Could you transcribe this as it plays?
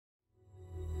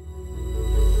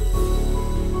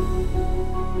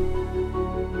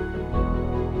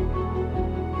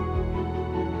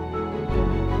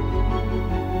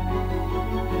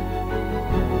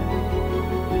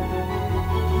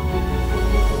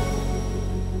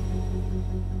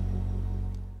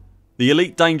The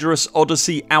Elite Dangerous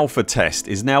Odyssey Alpha test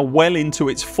is now well into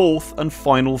its fourth and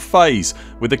final phase,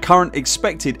 with the current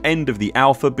expected end of the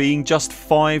alpha being just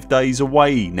 5 days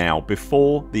away now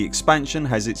before the expansion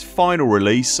has its final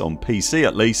release, on PC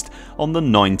at least, on the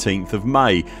 19th of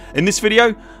May. In this video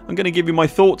I'm going to give you my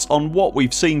thoughts on what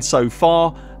we've seen so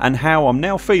far and how I'm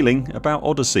now feeling about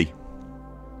Odyssey.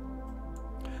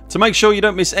 To make sure you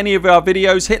don't miss any of our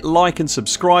videos, hit like and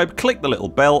subscribe, click the little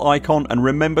bell icon and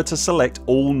remember to select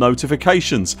all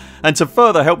notifications. And to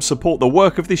further help support the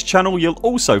work of this channel, you'll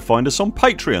also find us on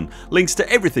Patreon. Links to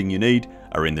everything you need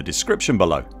are in the description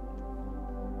below.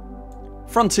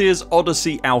 Frontier's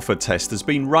Odyssey Alpha test has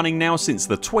been running now since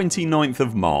the 29th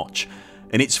of March.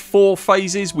 In its 4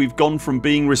 phases we've gone from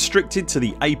being restricted to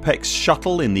the Apex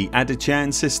shuttle in the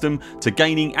Adichan system to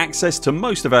gaining access to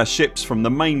most of our ships from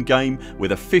the main game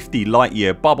with a 50 light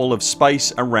year bubble of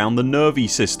space around the Nervi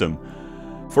system.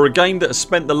 For a game that has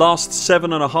spent the last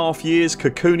 7.5 years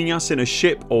cocooning us in a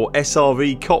ship or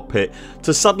SRV cockpit,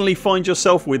 to suddenly find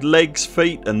yourself with legs,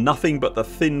 feet and nothing but the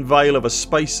thin veil of a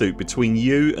spacesuit between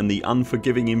you and the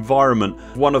unforgiving environment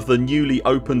of one of the newly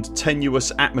opened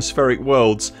tenuous atmospheric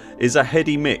worlds is a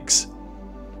heady mix.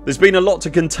 There's been a lot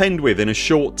to contend with in a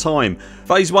short time.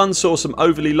 Phase 1 saw some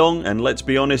overly long and, let's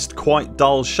be honest, quite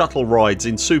dull shuttle rides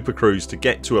in supercruise to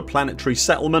get to a planetary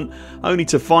settlement, only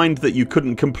to find that you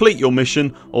couldn't complete your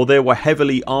mission or there were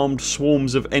heavily armed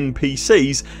swarms of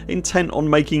NPCs intent on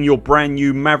making your brand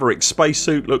new Maverick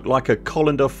spacesuit look like a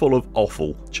colander full of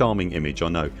offal. Charming image, I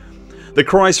know. The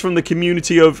cries from the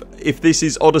community of "if this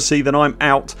is Odyssey then I'm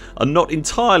out" are not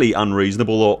entirely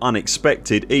unreasonable or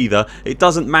unexpected either. It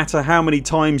doesn't matter how many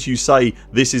times you say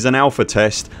this is an alpha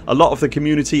test, a lot of the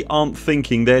community aren't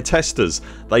thinking they're testers.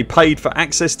 They paid for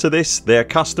access to this, they're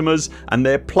customers, and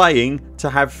they're playing to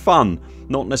have fun,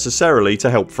 not necessarily to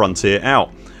help Frontier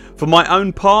out. For my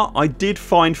own part, I did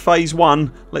find phase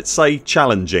 1, let's say,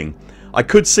 challenging. I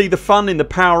could see the fun in the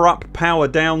power up, power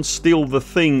down, steal the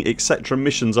thing etc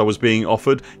missions I was being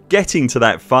offered. Getting to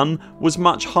that fun was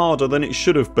much harder than it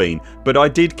should have been, but I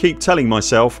did keep telling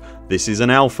myself this is an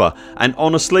alpha, and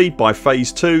honestly by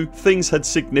phase 2 things had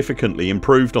significantly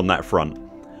improved on that front.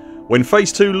 When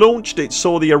phase 2 launched, it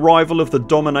saw the arrival of the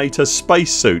Dominator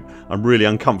spacesuit, I'm really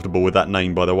uncomfortable with that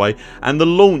name by the way, and the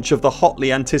launch of the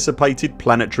hotly anticipated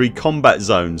planetary combat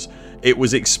zones. It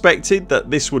was expected that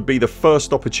this would be the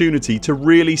first opportunity to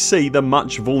really see the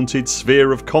much vaunted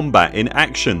sphere of combat in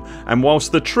action, and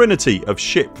whilst the trinity of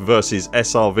ship versus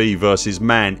SRV versus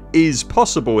man is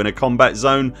possible in a combat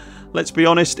zone, let's be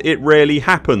honest, it rarely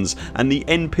happens, and the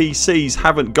NPCs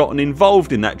haven't gotten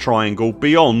involved in that triangle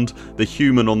beyond the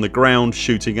human on the ground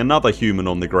shooting another human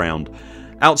on the ground.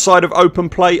 Outside of open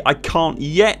play, I can't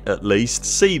yet at least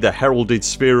see the heralded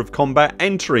sphere of combat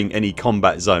entering any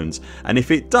combat zones, and if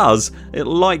it does,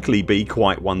 it'll likely be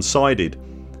quite one-sided.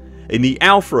 In the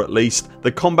alpha at least,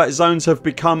 the combat zones have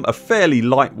become a fairly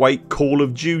lightweight Call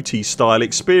of Duty style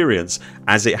experience.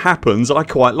 As it happens, I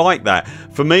quite like that.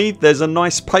 For me, there's a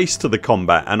nice pace to the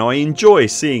combat and I enjoy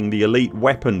seeing the elite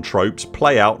weapon tropes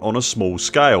play out on a small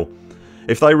scale.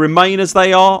 If they remain as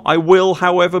they are, I will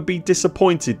however be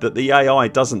disappointed that the AI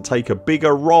doesn't take a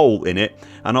bigger role in it,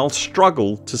 and I'll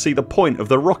struggle to see the point of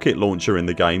the rocket launcher in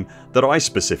the game, that I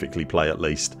specifically play at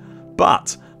least.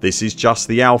 But this is just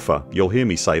the alpha, you'll hear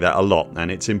me say that a lot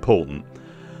and it's important.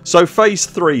 So phase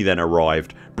 3 then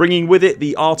arrived, bringing with it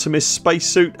the Artemis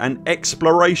spacesuit and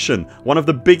exploration, one of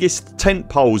the biggest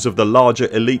tentpoles of the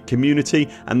larger elite community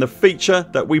and the feature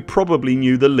that we probably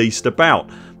knew the least about.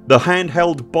 The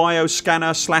handheld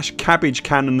bioscanner / cabbage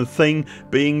cannon thing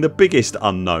being the biggest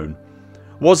unknown.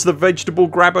 Was the vegetable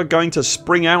grabber going to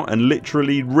spring out and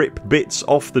literally rip bits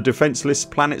off the defenceless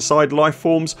planetside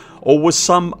lifeforms, or was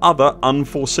some other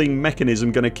unforeseen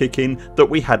mechanism going to kick in that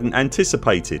we hadn't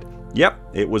anticipated? Yep,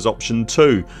 it was option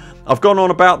 2. I've gone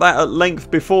on about that at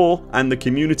length before and the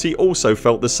community also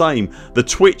felt the same. The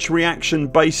Twitch reaction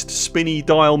based spinny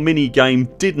dial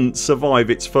minigame didn't survive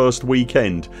its first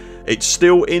weekend. It's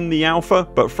still in the alpha,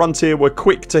 but Frontier were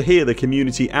quick to hear the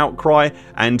community outcry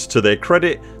and, to their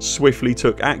credit, swiftly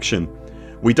took action.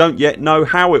 We don't yet know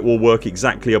how it will work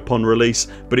exactly upon release,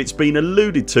 but it's been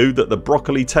alluded to that the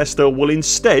broccoli tester will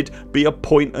instead be a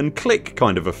point and click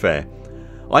kind of affair.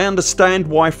 I understand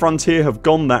why Frontier have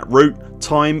gone that route,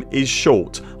 time is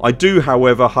short. I do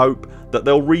however hope that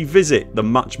they'll revisit the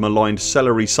much maligned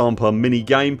celery sampler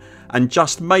minigame and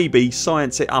just maybe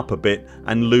science it up a bit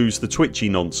and lose the twitchy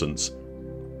nonsense.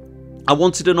 I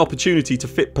wanted an opportunity to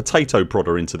fit Potato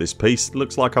Prodder into this piece.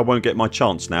 Looks like I won't get my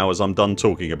chance now as I'm done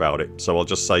talking about it, so I'll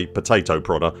just say Potato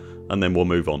Prodder and then we'll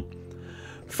move on.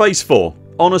 Phase 4,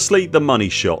 Honestly, the money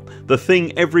shot, the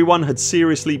thing everyone had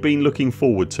seriously been looking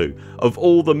forward to. Of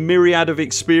all the myriad of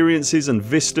experiences and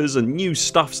vistas and new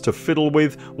stuffs to fiddle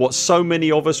with, what so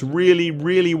many of us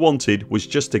really wanted was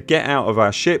just to get out of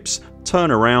our ships,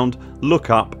 turn around, look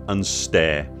up and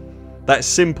stare. That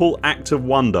simple act of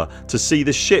wonder to see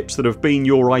the ships that have been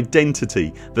your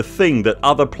identity, the thing that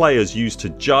other players use to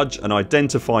judge and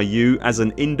identify you as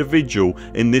an individual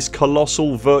in this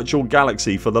colossal virtual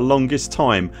galaxy for the longest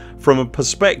time, from a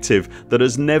perspective that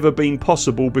has never been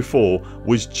possible before,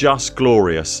 was just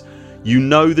glorious. You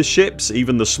know the ships,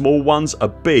 even the small ones, are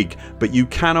big, but you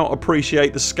cannot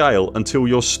appreciate the scale until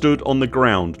you're stood on the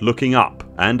ground looking up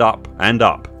and up and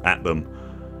up at them.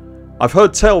 I've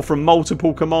heard tell from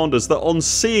multiple commanders that on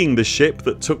seeing the ship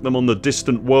that took them on the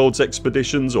distant worlds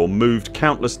expeditions or moved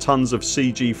countless tons of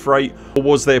CG freight or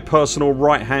was their personal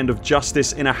right hand of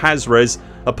justice in a Hazres,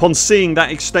 upon seeing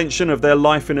that extension of their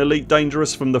life in Elite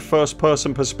Dangerous from the first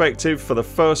person perspective for the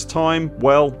first time,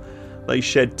 well, they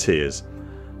shed tears.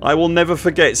 I will never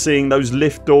forget seeing those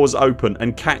lift doors open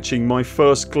and catching my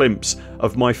first glimpse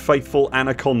of my faithful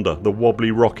Anaconda, the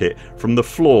wobbly rocket, from the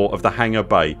floor of the hangar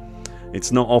bay.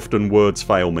 It's not often words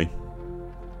fail me.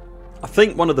 I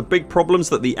think one of the big problems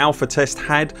that the alpha test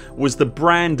had was the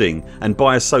branding and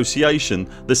by association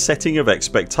the setting of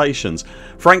expectations.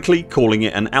 Frankly, calling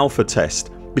it an alpha test,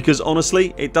 because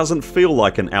honestly it doesn't feel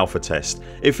like an alpha test.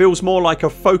 It feels more like a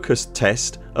focused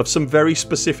test of some very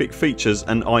specific features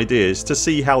and ideas to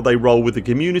see how they roll with the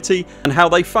community and how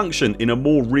they function in a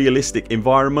more realistic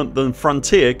environment than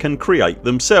Frontier can create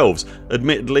themselves.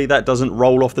 Admittedly, that doesn't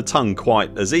roll off the tongue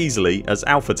quite as easily as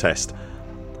alpha test.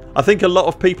 I think a lot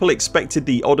of people expected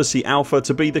the Odyssey Alpha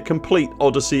to be the complete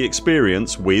Odyssey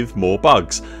experience with more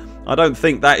bugs. I don't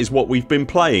think that is what we've been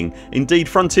playing. Indeed,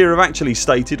 Frontier have actually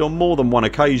stated on more than one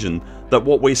occasion that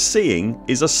what we're seeing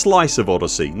is a slice of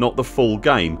Odyssey, not the full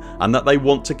game, and that they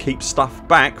want to keep stuff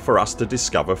back for us to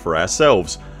discover for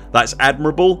ourselves. That's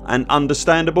admirable and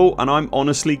understandable, and I'm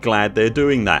honestly glad they're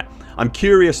doing that. I'm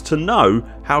curious to know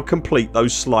how complete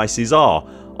those slices are.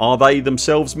 Are they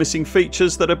themselves missing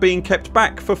features that are being kept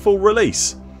back for full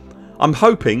release? I'm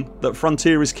hoping that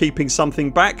Frontier is keeping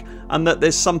something back and that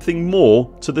there's something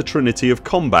more to the trinity of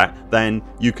combat than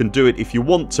you can do it if you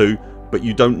want to, but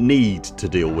you don't need to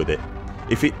deal with it.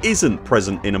 If it isn't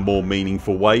present in a more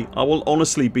meaningful way, I will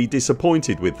honestly be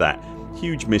disappointed with that.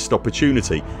 Huge missed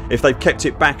opportunity. If they've kept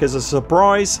it back as a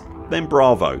surprise, then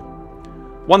bravo.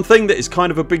 One thing that is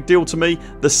kind of a big deal to me,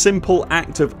 the simple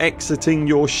act of exiting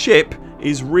your ship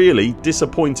is really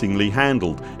disappointingly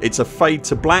handled. It's a fade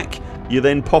to black, you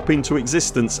then pop into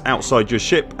existence outside your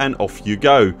ship and off you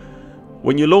go.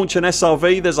 When you launch an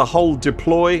SRV there's a whole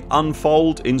deploy,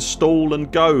 unfold, install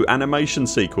and go animation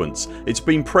sequence. It's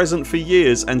been present for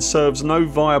years and serves no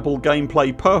viable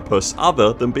gameplay purpose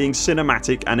other than being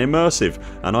cinematic and immersive,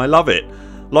 and I love it.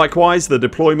 Likewise, the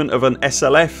deployment of an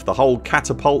SLF, the whole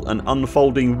catapult and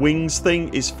unfolding wings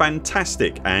thing, is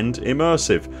fantastic and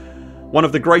immersive. One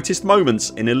of the greatest moments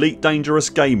in Elite Dangerous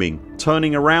gaming,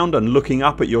 turning around and looking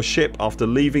up at your ship after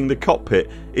leaving the cockpit,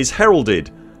 is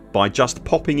heralded by just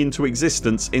popping into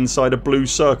existence inside a blue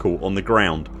circle on the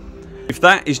ground. If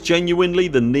that is genuinely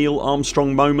the Neil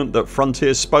Armstrong moment that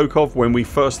Frontier spoke of when we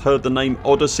first heard the name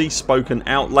Odyssey spoken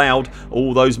out loud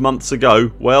all those months ago,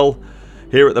 well,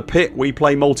 here at the pit we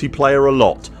play multiplayer a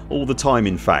lot, all the time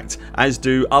in fact, as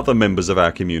do other members of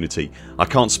our community. I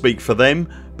can't speak for them,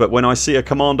 but when I see a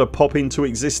commander pop into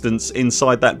existence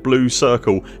inside that blue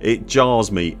circle it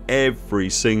jars me every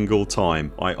single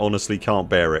time. I honestly can't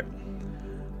bear it.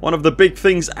 One of the big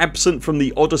things absent from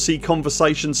the Odyssey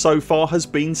conversation so far has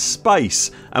been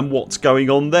space and what's going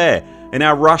on there. In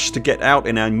our rush to get out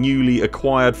in our newly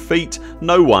acquired fleet,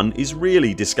 no one is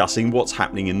really discussing what's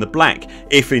happening in the black,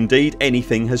 if indeed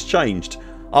anything has changed.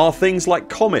 Are things like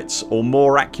comets or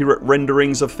more accurate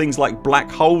renderings of things like black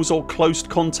holes or close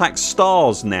contact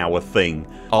stars now a thing?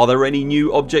 Are there any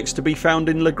new objects to be found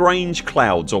in Lagrange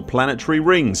clouds or planetary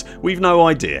rings? We've no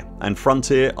idea, and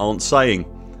Frontier aren't saying.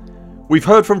 We've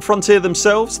heard from Frontier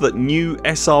themselves that new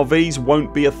SRVs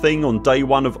won't be a thing on day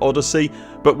one of Odyssey,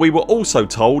 but we were also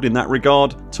told in that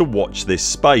regard to watch this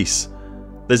space.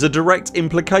 There's a direct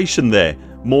implication there.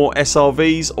 More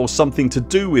SRVs or something to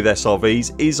do with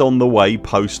SRVs is on the way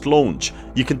post launch.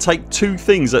 You can take two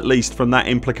things at least from that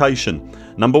implication.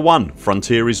 Number one,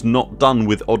 Frontier is not done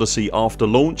with Odyssey after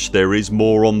launch, there is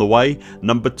more on the way.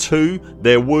 Number two,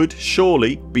 there would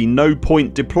surely be no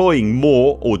point deploying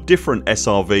more or different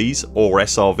SRVs or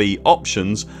SRV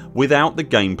options without the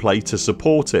gameplay to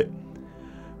support it.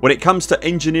 When it comes to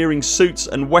engineering suits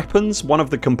and weapons, one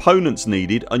of the components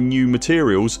needed are new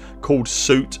materials called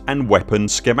suit and weapon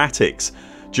schematics.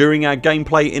 During our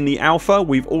gameplay in the alpha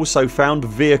we've also found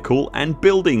vehicle and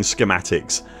building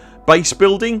schematics. Base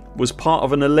building was part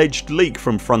of an alleged leak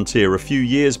from Frontier a few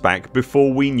years back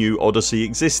before we knew Odyssey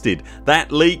existed.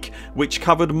 That leak, which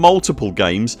covered multiple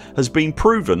games, has been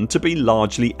proven to be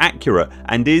largely accurate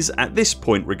and is at this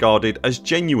point regarded as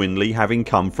genuinely having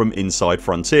come from inside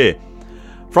Frontier.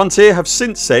 Frontier have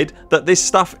since said that this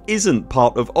stuff isn't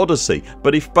part of Odyssey,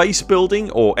 but if base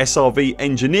building or SRV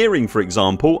engineering for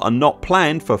example are not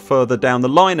planned for further down the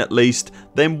line at least,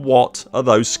 then what are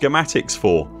those schematics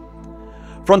for?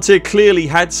 Frontier clearly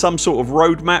had some sort of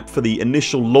roadmap for the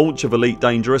initial launch of Elite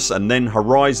Dangerous and then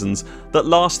Horizons that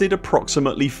lasted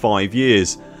approximately 5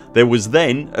 years. There was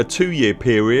then a 2-year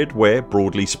period where,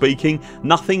 broadly speaking,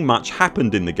 nothing much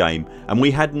happened in the game and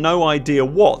we had no idea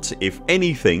what, if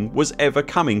anything, was ever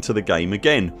coming to the game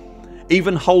again.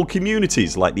 Even whole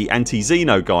communities like the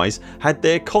Anti-Xeno guys had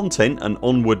their content and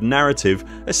onward narrative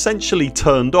essentially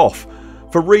turned off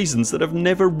for reasons that have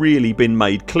never really been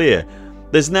made clear.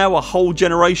 There's now a whole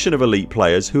generation of Elite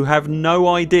players who have no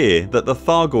idea that the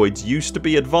Thargoids used to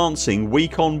be advancing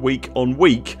week on week on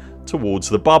week towards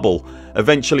the bubble,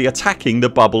 eventually attacking the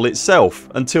bubble itself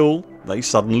until they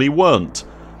suddenly weren't.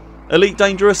 Elite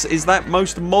Dangerous is that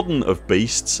most modern of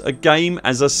beasts, a game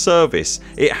as a service.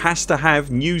 It has to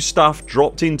have new stuff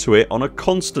dropped into it on a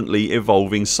constantly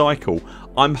evolving cycle.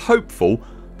 I'm hopeful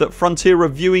that Frontier are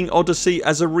viewing Odyssey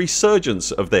as a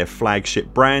resurgence of their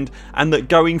flagship brand and that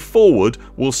going forward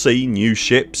we'll see new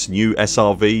ships, new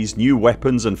SRVs, new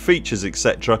weapons and features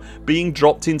etc being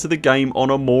dropped into the game on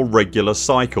a more regular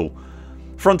cycle.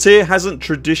 Frontier hasn't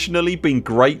traditionally been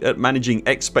great at managing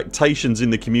expectations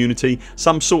in the community.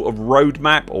 Some sort of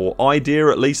roadmap or idea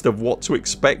at least of what to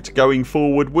expect going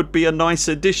forward would be a nice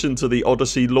addition to the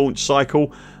Odyssey launch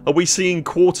cycle. Are we seeing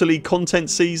quarterly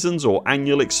content seasons or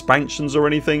annual expansions or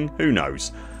anything? Who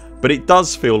knows. But it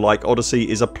does feel like Odyssey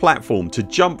is a platform to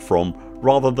jump from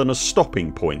rather than a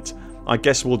stopping point. I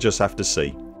guess we'll just have to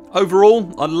see.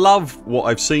 Overall I love what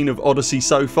I've seen of Odyssey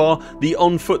so far. The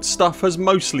on foot stuff has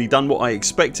mostly done what I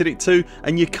expected it to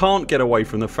and you can't get away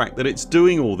from the fact that it's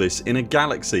doing all this in a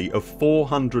galaxy of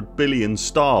 400 billion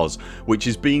stars which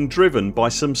is being driven by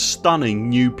some stunning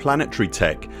new planetary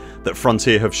tech that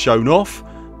Frontier have shown off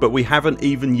but we haven't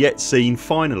even yet seen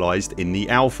finalised in the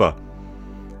alpha.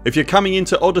 If you're coming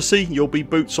into Odyssey you'll be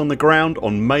boots on the ground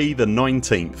on May the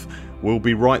 19th. We'll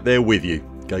be right there with you,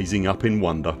 gazing up in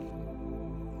wonder.